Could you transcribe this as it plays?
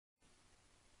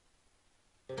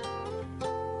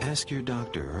Ask your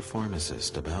doctor or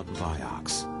pharmacist about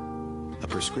Vioxx, a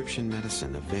prescription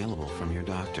medicine available from your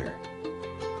doctor.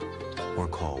 Or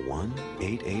call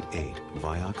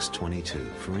 1-888-VIOXX22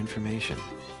 for information.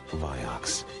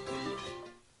 Vioxx.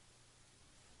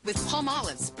 With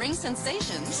Palmolive Spring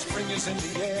Sensations. Spring is in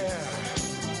the air.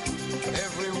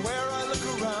 Everywhere I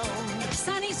look around.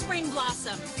 Sunny Spring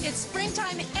Blossom. It's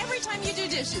springtime every time you do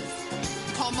dishes.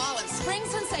 Palmolive Spring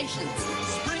Sensations.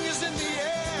 Spring is in the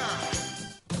air.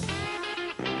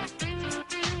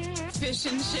 Fish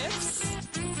and chips.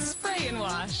 Spray and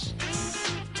wash.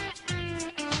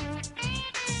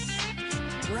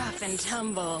 Rough and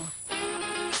tumble.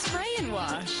 Spray and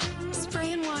wash.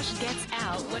 Spray and wash gets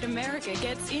out what America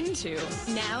gets into.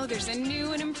 Now there's a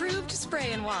new and improved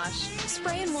Spray and Wash.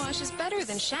 Spray and Wash is better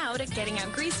than Shout at getting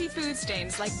out greasy food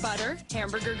stains like butter,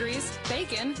 hamburger grease,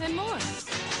 bacon, and more.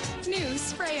 New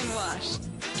Spray and Wash.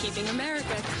 Keeping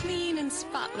America clean and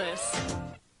spotless.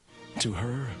 To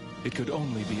her, it could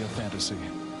only be a fantasy.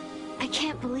 I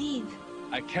can't believe.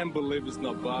 I can't believe it's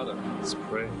not butter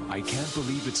spray. I can't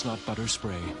believe it's not butter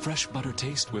spray. Fresh butter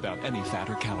taste without any fat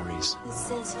or calories. It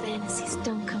says fantasies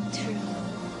don't come true.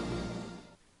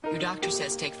 Your doctor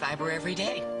says take fiber every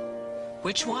day.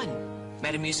 Which one?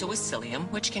 Metamucil with psyllium,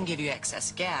 which can give you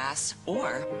excess gas,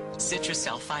 or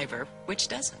Citrucel fiber, which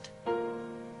doesn't.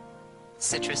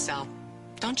 Citrucel.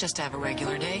 Don't just have a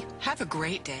regular day. Have a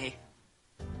great day.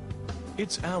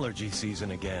 It's allergy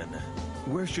season again.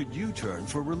 Where should you turn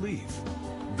for relief?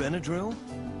 Benadryl?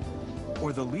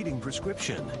 Or the leading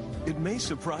prescription? It may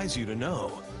surprise you to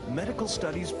know, medical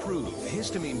studies prove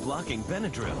histamine-blocking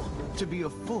Benadryl to be a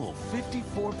full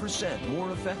 54%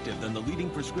 more effective than the leading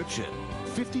prescription.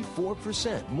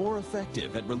 54% more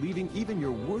effective at relieving even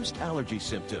your worst allergy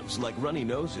symptoms like runny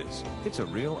noses. It's a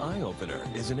real eye-opener,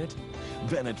 isn't it?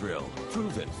 Benadryl,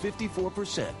 proven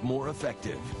 54% more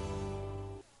effective.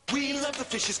 We love the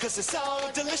fishes because they're so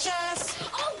delicious.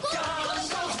 Oh,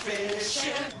 Goldfish.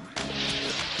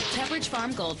 Pepperidge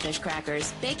Farm Goldfish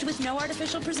crackers, baked with no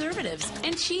artificial preservatives,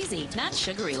 and cheesy, not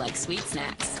sugary like sweet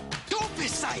snacks.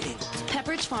 Goldfish sighting.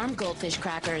 Pepperidge Farm Goldfish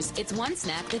crackers. It's one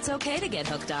snack that's okay to get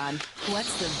hooked on.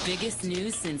 What's the biggest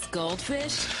news since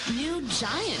Goldfish? New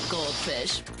giant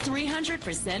Goldfish,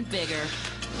 300% bigger.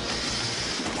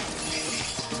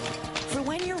 For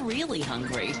when you're really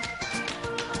hungry.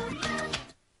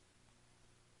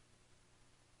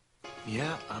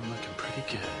 Yeah, I'm looking pretty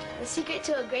good. The secret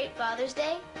to a great Father's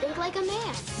Day? Think like a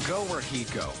man. Go where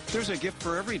he'd go. There's a gift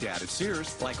for every dad at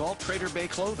Sears, like all Trader Bay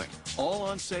clothing. All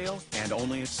on sale and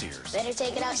only at Sears. Better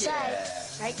take it outside. Yeah.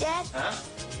 Right, Dad? Huh?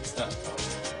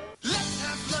 Let's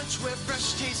have lunch where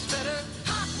fresh tastes better.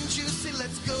 Hot and juicy,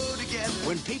 let's go together.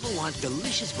 When people want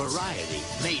delicious variety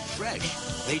made fresh,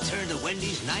 they turn to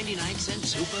Wendy's 99-cent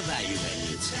super value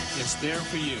menus. It's there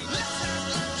for you. Let's have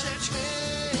lunch at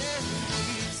Wendy's.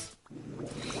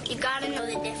 You gotta know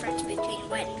the difference between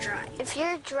wet and dry. If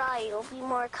you're dry, you'll be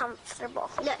more comfortable.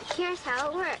 Look, here's how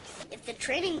it works. If the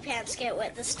training pants get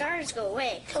wet, the stars go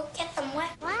away. Don't get them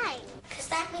wet. Why? Because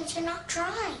that means you're not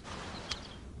dry.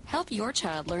 Help your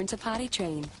child learn to potty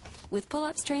train with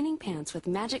Pull-Ups training pants with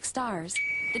magic stars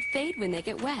that fade when they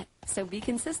get wet. So be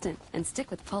consistent and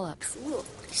stick with Pull-Ups. Ooh,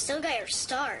 still got your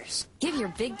stars. Give your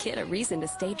big kid a reason to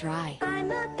stay dry.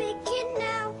 I'm a big kid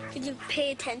now. Could you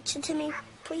pay attention to me,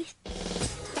 please?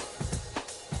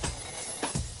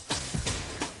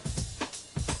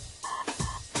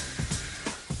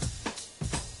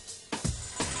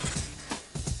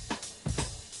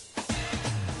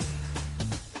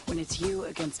 When it's you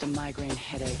against a migraine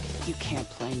headache, you can't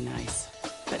play nice.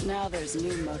 But now there's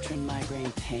new Motrin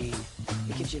Migraine Pain.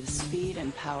 It gives you the speed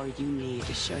and power you need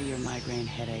to show your migraine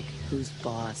headache who's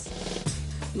boss.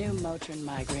 New Motrin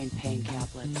Migraine Pain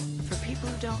Caplets for people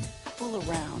who don't fool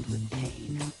around with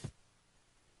pain.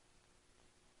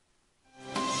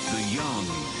 The young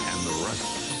and the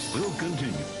restless will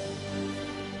continue.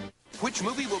 Which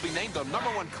movie will be named the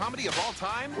 #1 comedy of all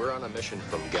time? We're on a mission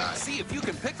from God. See if you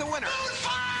can pick the winner.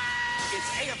 It's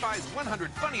AFI's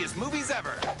 100 Funniest Movies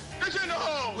Ever.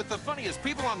 With the funniest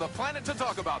people on the planet to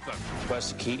talk about them.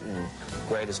 Buster Keaton,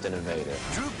 greatest innovator.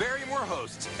 Drew Barrymore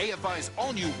hosts AFI's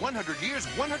all-new 100 Years,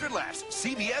 100 Laughs,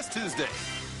 CBS Tuesday.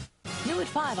 New at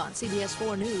 5 on CBS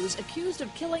 4 News, accused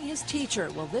of killing his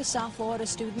teacher. Will this South Florida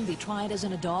student be tried as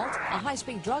an adult? A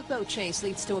high-speed drug boat chase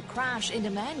leads to a crash into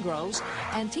mangroves.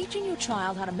 And teaching your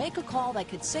child how to make a call that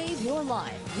could save your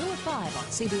life. New at 5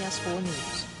 on CBS 4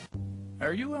 News.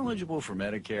 Are you eligible for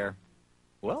Medicare?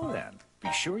 Well then,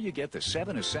 be sure you get the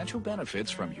 7 essential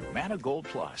benefits from Humana Gold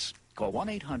Plus. Call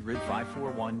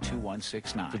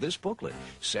 1-800-541-2169 for this booklet,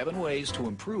 7 ways to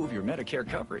improve your Medicare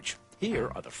coverage.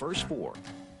 Here are the first 4.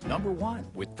 Number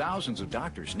 1, with thousands of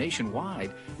doctors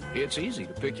nationwide, it's easy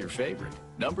to pick your favorite.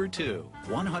 Number 2,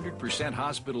 100%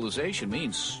 hospitalization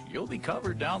means you'll be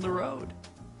covered down the road.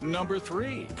 Number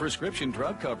 3, prescription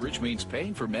drug coverage means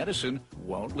paying for medicine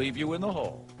won't leave you in the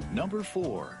hole. Number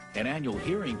 4, an annual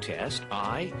hearing test,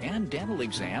 eye, and dental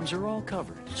exams are all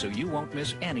covered, so you won't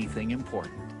miss anything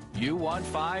important. You want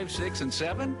 5, 6, and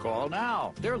 7? Call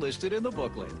now. They're listed in the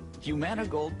booklet. Humana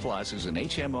Gold Plus is an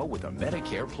HMO with a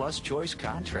Medicare Plus Choice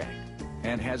contract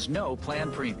and has no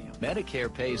plan premium.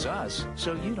 Medicare pays us,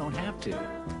 so you don't have to.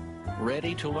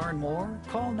 Ready to learn more?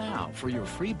 Call now for your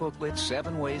free booklet,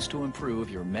 7 Ways to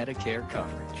Improve Your Medicare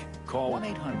Coverage. Call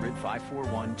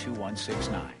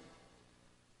 1-800-541-2169.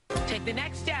 Take the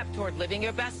next step toward living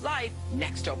your best life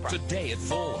next Oprah. Today at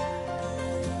 4.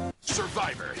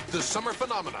 Survivor, the summer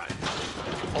phenomenon.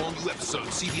 All new episode,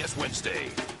 CBS Wednesday.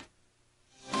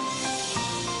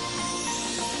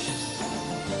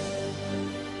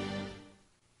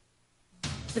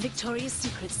 The Victoria's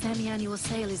Secret semi-annual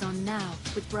sale is on now,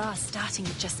 with bras starting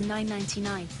at just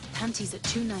 $9.99, panties at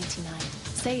 $2.99.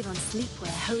 Save on sleepwear,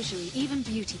 hosiery, even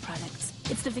beauty products.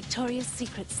 It's the Victoria's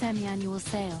Secret semi-annual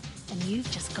sale, and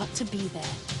you've just got to be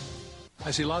there.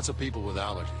 I see lots of people with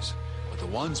allergies, but the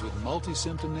ones with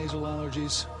multi-symptom nasal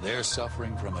allergies, they're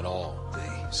suffering from it all.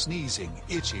 The sneezing,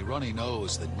 itchy, runny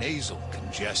nose, the nasal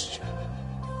congestion.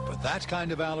 For that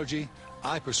kind of allergy,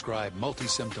 I prescribe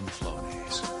multi-symptom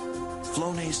Flonase.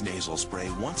 Flonase nasal spray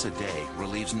once a day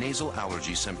relieves nasal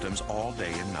allergy symptoms all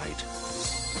day and night.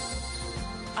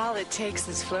 All it takes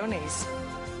is Flonase.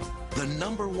 The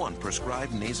 #1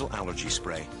 prescribed nasal allergy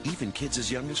spray. Even kids as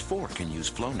young as 4 can use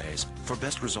Flonase. For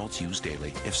best results, use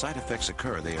daily. If side effects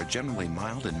occur, they are generally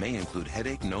mild and may include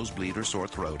headache, nosebleed, or sore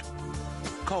throat.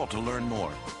 Call to learn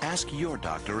more. Ask your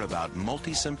doctor about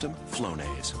multi-symptom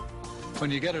Flonase.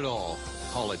 When you get it all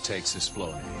it takes is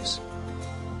Flonase.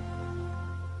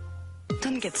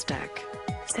 Don't get stuck.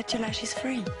 Set your lashes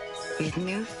free with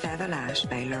new Feather Lash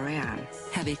by L'Oreal.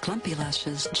 Heavy, clumpy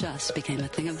lashes just became a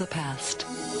thing of the past.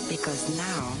 Because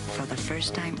now, for the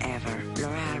first time ever,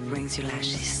 L'Oreal brings you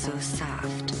lashes so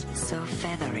soft, so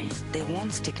feathery, they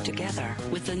won't stick together.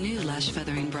 With the new lash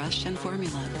feathering brush and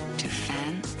formula. To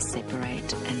fan,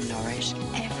 separate, and nourish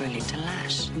every little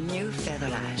lash. New Feather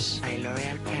Lash by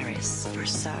L'Oreal Paris. For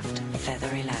soft,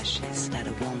 feathery lashes that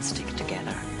won't stick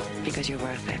together. Because you're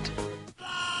worth it.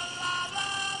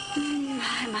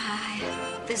 My.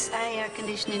 This air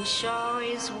conditioning sure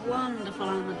is wonderful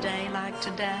on a day like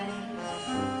today.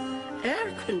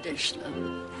 Air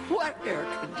conditioning? What air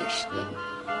conditioning?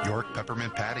 York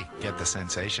Peppermint Pattie. Get the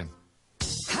sensation.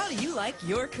 How do you like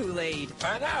your Kool-Aid?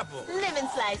 Pineapple. Lemon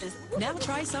slices. Now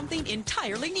try something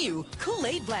entirely new.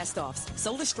 Kool-Aid Blast-Offs.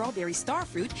 Solar Strawberry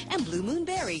Starfruit and Blue Moon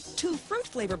Berry. 2 fruit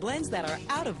flavor blends that are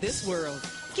out of this world.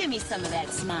 Give me some of that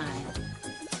smile.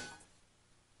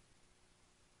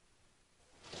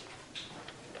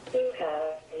 You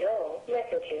have no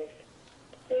messages.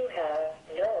 You have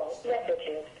no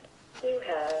messages. You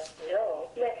have no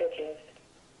messages.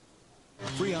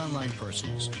 Free online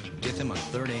personals. Get them on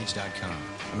thirdage.com.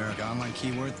 America Online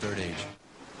keyword Third Age.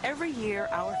 Every year,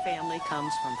 our family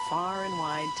comes from far and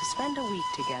wide to spend a week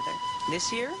together. This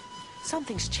year,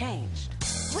 something's changed.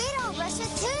 We don't brush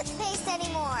with toothpaste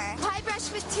anymore. Why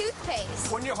brush with toothpaste?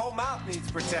 When your whole mouth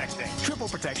needs protecting. Triple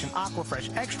Protection Aquafresh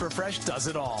Extra Fresh does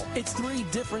it all. It's 3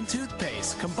 different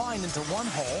toothpastes combined into one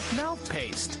whole mouth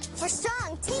paste. For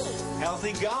strong teeth.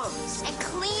 Healthy gums. And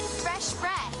clean, fresh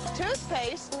breath.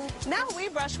 Toothpaste? Now we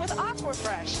brush with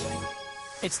Aquafresh.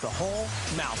 It's the whole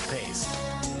mouth paste.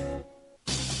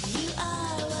 You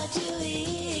are what you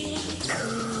eat.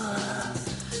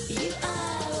 You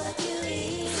are what you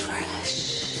eat. Fresh.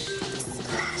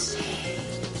 Splashy.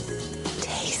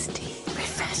 Tasty.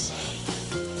 Refreshing.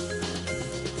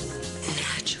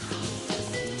 Natural.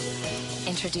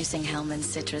 Introducing Hellmann's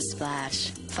Citrus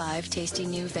Splash. 5 tasty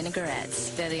new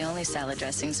vinaigrettes. They're the only salad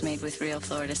dressings made with real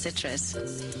Florida citrus.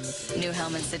 New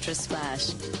Hellmann's Citrus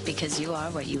Splash. Because you are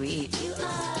what you eat.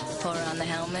 Pour on the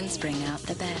Hellmann's, bring out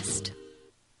the best.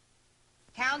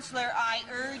 Counselor, I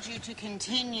urge you to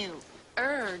continue.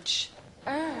 Urge.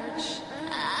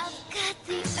 I've got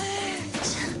the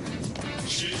urge.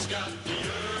 She's got the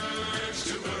urge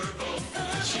to burble.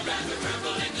 She'd rather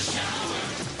burble in the shower.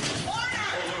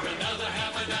 For another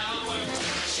half an hour.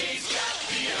 She's got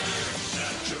the urge.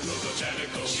 Natural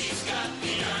botanical. She's got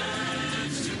the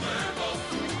urge to burble.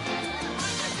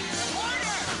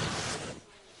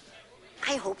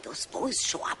 I hope those boys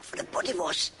show up for the body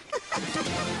wash.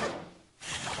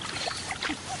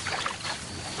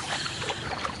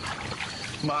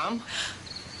 Mom?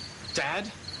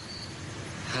 Dad?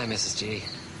 Hi, Mrs. G.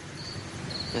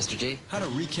 Mr. G? How to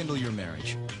rekindle your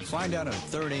marriage. Find out at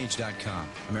thirdage.com.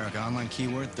 America Online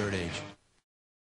keyword third age.